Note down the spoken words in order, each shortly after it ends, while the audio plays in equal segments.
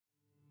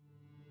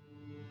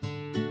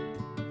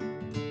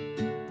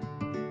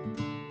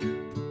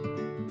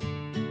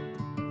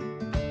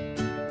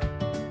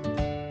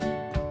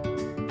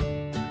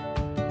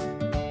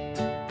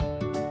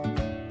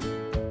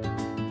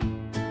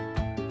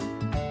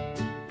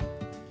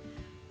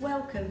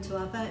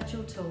welcome to our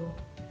virtual tour.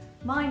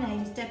 My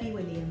name is Debbie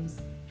Williams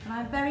and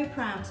I'm very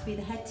proud to be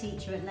the head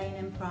teacher at Lane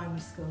End Primary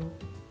School.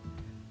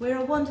 We're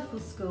a wonderful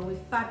school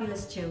with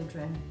fabulous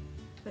children,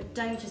 but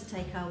don't just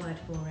take our word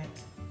for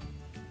it.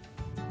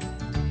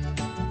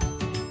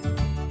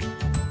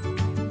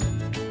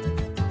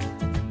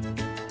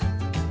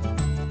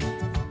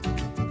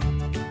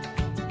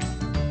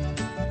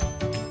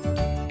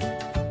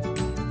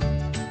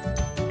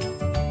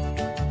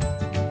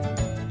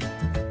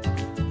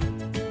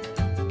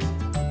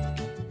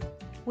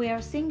 We are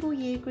a single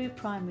year group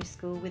primary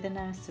school with a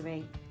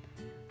nursery.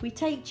 We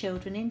take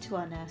children into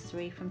our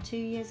nursery from 2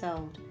 years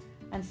old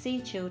and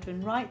see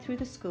children right through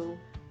the school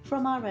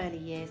from our early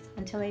years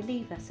until they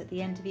leave us at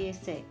the end of year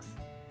 6,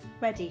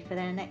 ready for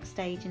their next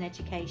stage in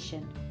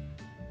education.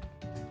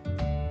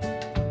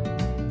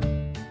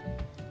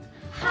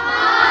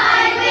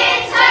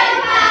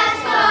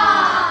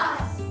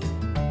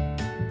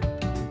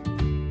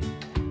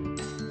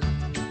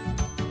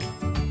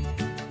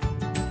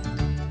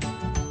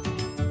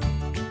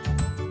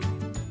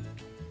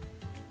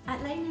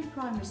 At Lane End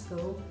Primary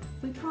School,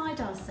 we pride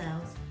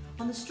ourselves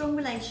on the strong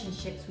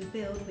relationships we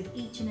build with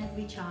each and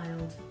every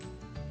child.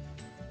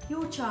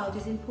 Your child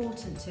is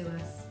important to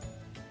us.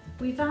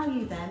 We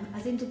value them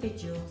as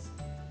individuals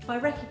by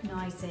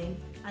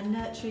recognising and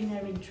nurturing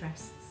their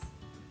interests.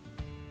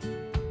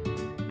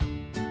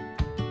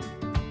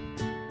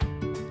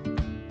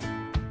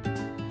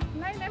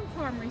 Lane End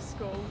Primary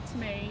School to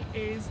me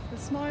is the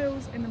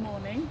smiles in the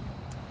morning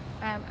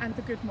and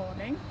the good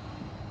morning.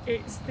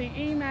 It's the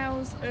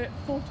emails at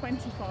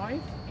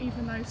 4:25,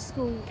 even though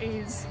school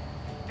is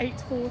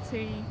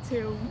 8:40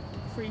 till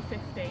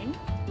 3:15.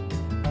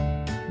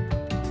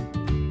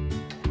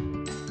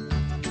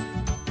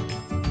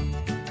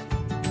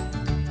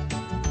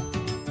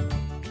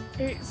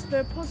 It's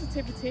the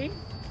positivity,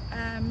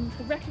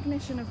 the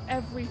recognition of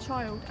every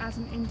child as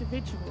an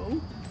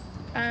individual.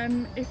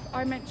 If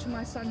I mention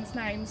my son's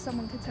name,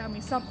 someone could tell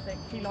me something.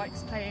 He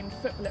likes playing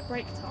football at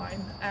break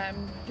time,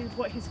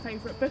 what his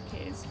favourite book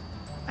is.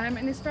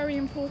 And it's very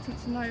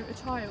important to know a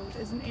child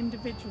as an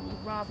individual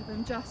rather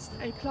than just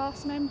a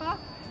class member,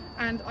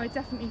 and I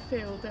definitely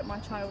feel that my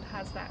child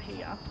has that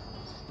here.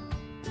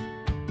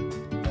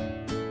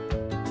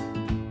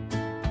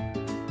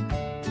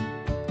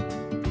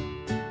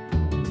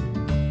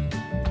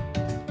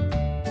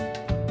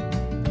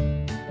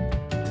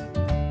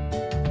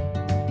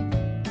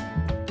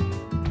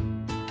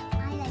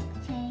 I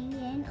like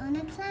playing on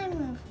a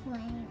climb with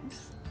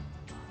flames.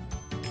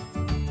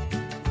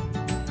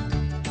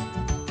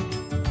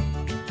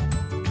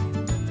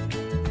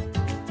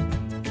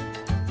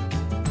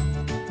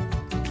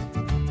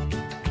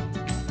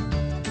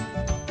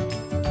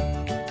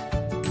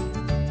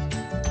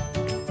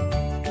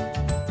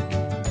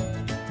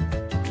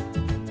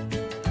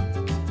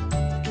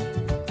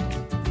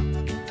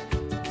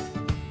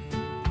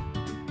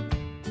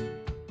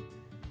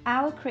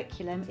 Our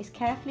curriculum is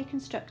carefully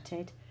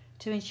constructed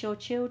to ensure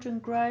children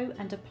grow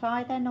and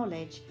apply their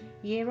knowledge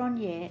year on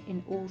year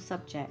in all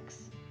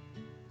subjects.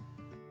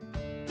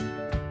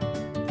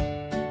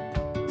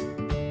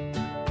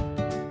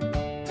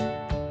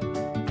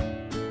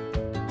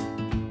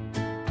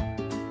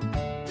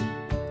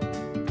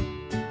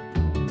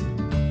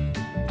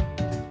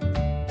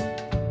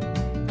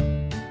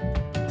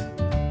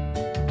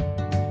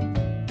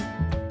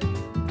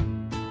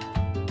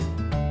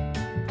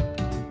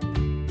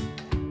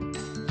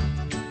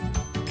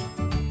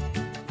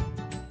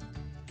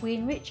 We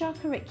enrich our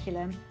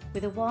curriculum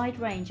with a wide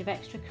range of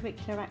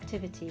extracurricular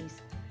activities,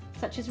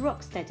 such as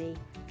Rocksteady,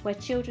 where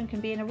children can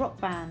be in a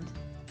rock band,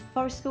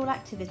 forest school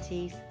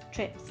activities,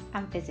 trips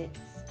and visits.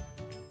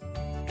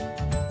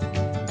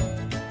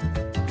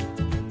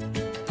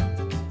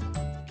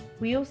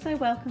 We also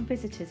welcome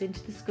visitors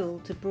into the school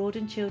to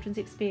broaden children's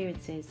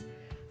experiences,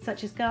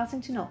 such as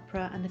Garsington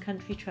Opera and the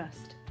Country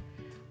Trust.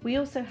 We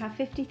also have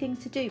 50 things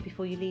to do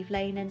before you leave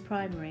Lane End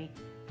Primary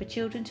for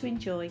children to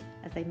enjoy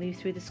as they move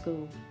through the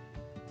school.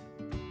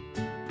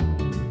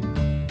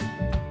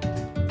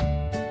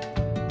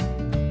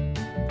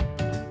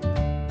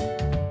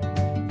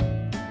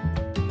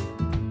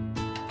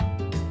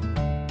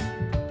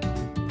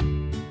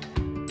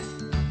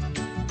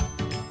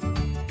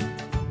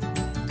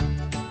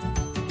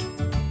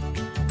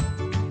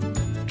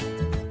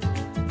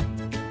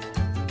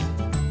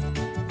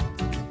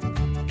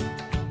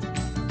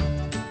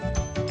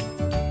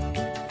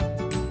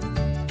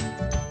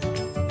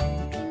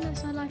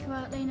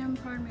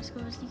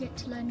 Schools, you get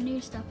to learn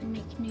new stuff and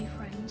make new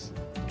friends.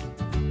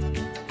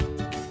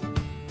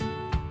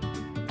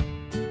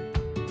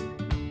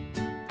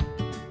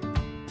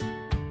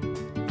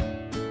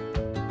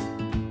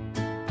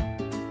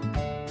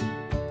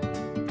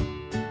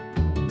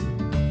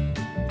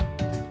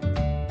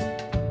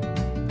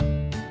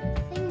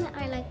 The thing that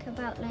I like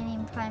about learning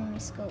in primary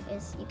school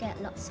is you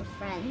get lots of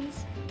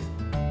friends.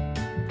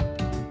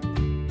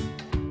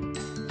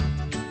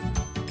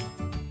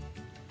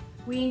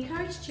 We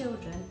encourage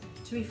children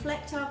to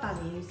reflect our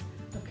values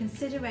of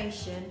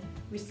consideration,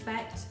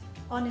 respect,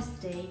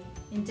 honesty,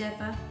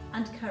 endeavour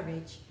and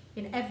courage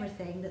in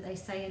everything that they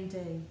say and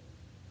do.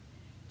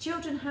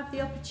 Children have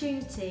the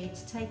opportunity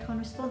to take on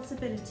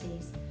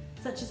responsibilities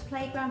such as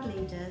playground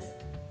leaders,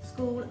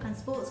 school and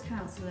sports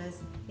counsellors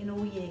in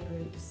all year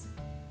groups.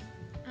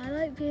 I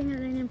like being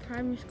at Lane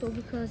Primary School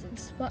because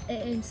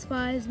it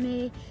inspires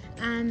me,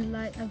 and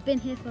I've been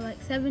here for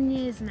 7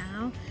 years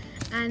now,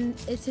 and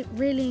it's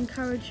really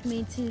encouraged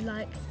me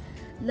to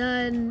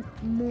learn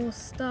more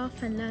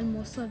stuff and learn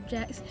more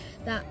subjects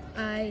that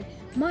I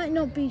might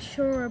not be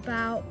sure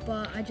about,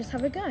 but I just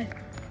have a go.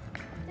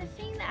 The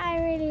thing that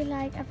I really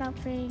like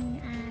about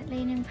being at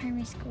Lane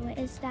Primary School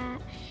is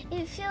that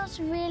it feels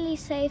really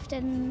safe,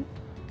 and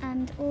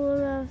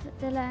all of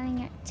the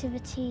learning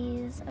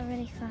activities are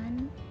really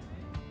fun.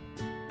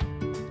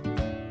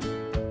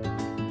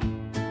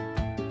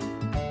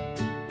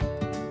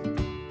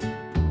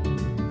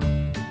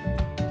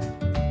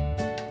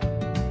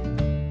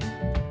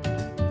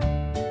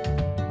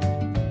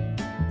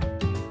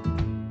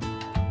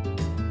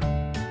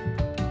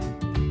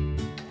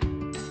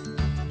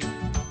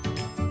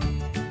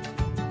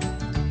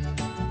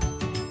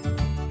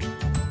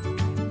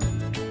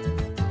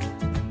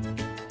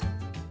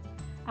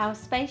 Our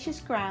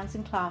spacious grounds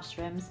and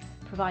classrooms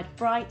provide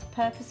bright,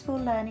 purposeful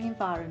learning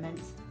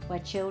environments where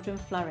children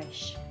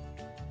flourish.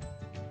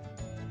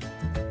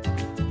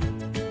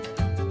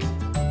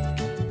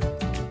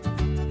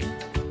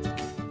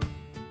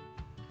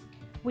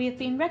 We have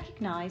been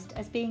recognised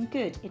as being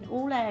good in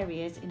all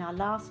areas in our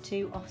last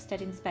 2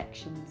 Ofsted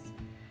inspections.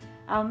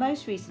 Our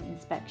most recent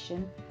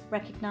inspection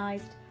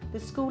recognised the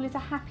school is a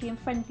happy and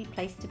friendly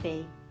place to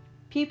be.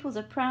 Pupils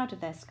are proud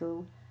of their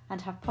school and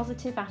have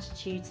positive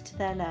attitudes to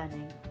their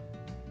learning.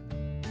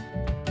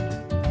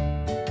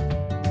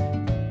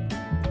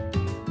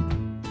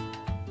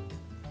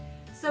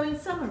 So in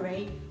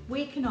summary,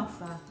 we can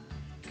offer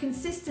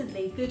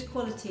consistently good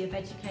quality of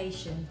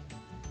education,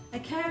 a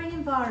caring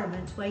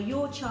environment where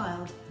your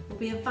child will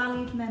be a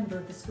valued member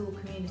of the school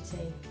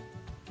community,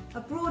 a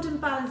broad and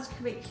balanced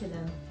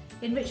curriculum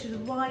enriched with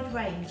a wide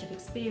range of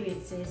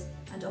experiences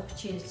and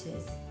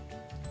opportunities,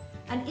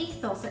 an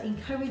ethos that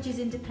encourages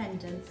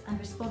independence and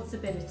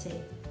responsibility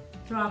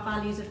through our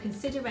values of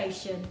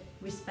consideration,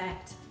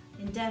 respect,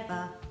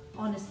 endeavour,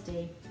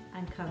 honesty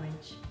and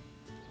courage.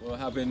 Well,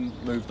 having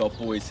moved our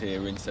boys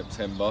here in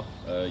September,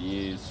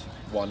 years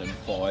 1 and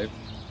 5,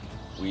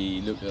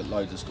 we looked at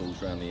loads of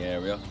schools around the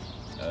area,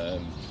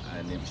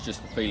 and it was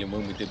just the feeling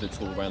when we did the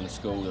tour around the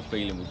school, the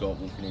feeling we got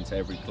walking into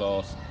every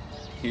class.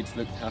 Kids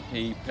looked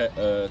happy,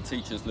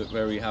 teachers looked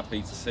very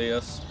happy to see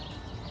us,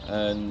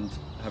 and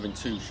having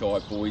 2 shy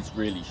boys,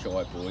 really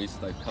shy boys,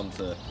 they've come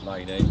to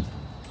Lane End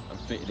and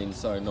fitted in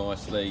so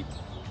nicely,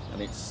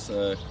 and it's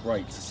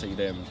great to see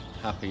them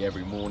happy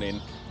every morning,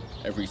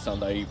 every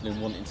Sunday evening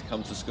wanting to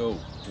come to school,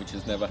 which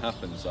has never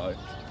happened, so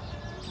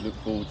look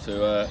forward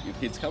to your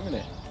kids coming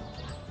here.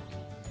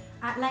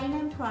 At Lane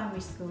End Primary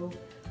School,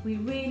 we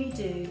really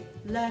do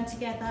learn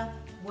together,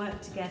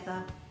 work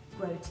together,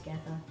 grow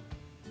together.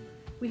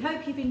 We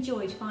hope you've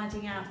enjoyed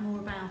finding out more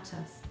about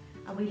us,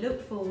 and we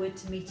look forward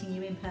to meeting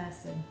you in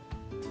person.